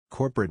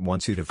Corporate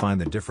wants you to find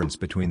the difference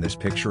between this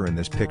picture and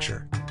this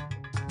picture.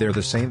 They're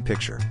the same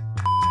picture.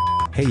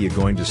 Hey, you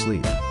going to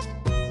sleep?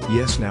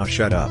 Yes, now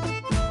shut up.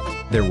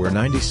 There were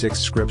 96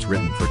 scripts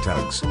written for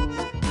TUGS.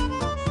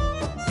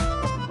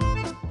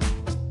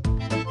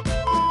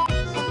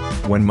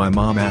 When my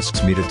mom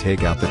asks me to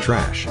take out the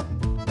trash,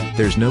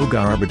 there's no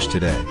garbage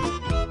today.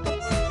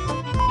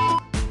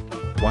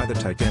 Why the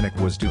Titanic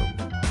was doomed.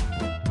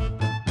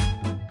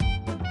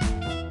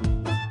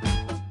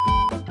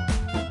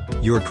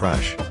 Your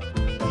crush.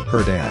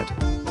 Her dad.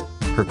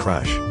 Her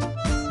crush.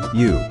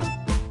 You.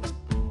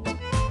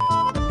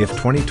 If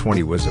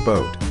 2020 was a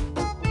boat,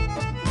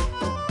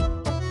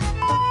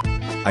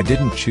 I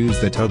didn't choose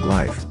the tug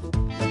life.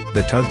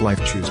 The tug life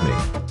chose me.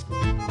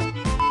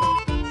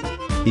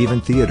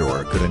 Even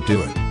Theodore couldn't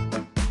do it.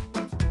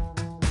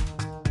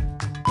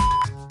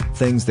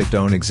 Things that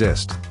don't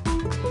exist.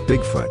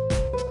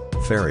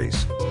 Bigfoot.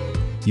 Fairies.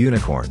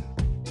 Unicorn.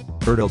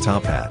 Erdl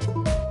top hat.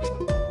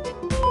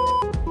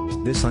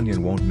 This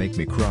onion won't make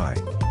me cry.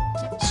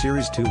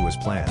 Series 2 was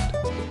planned.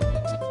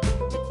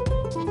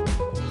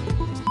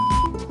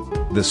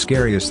 The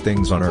scariest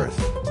things on Earth.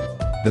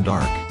 The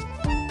dark.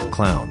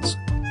 Clowns.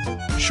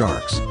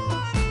 Sharks.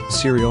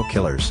 Serial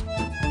killers.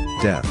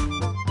 Death.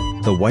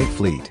 The White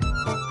Fleet.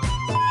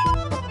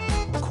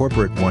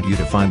 Corporate want you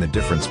to find the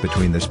difference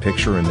between this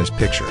picture and this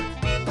picture.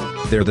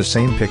 They're the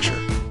same picture.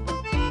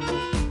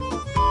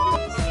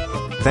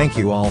 Thank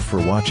you all for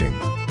watching.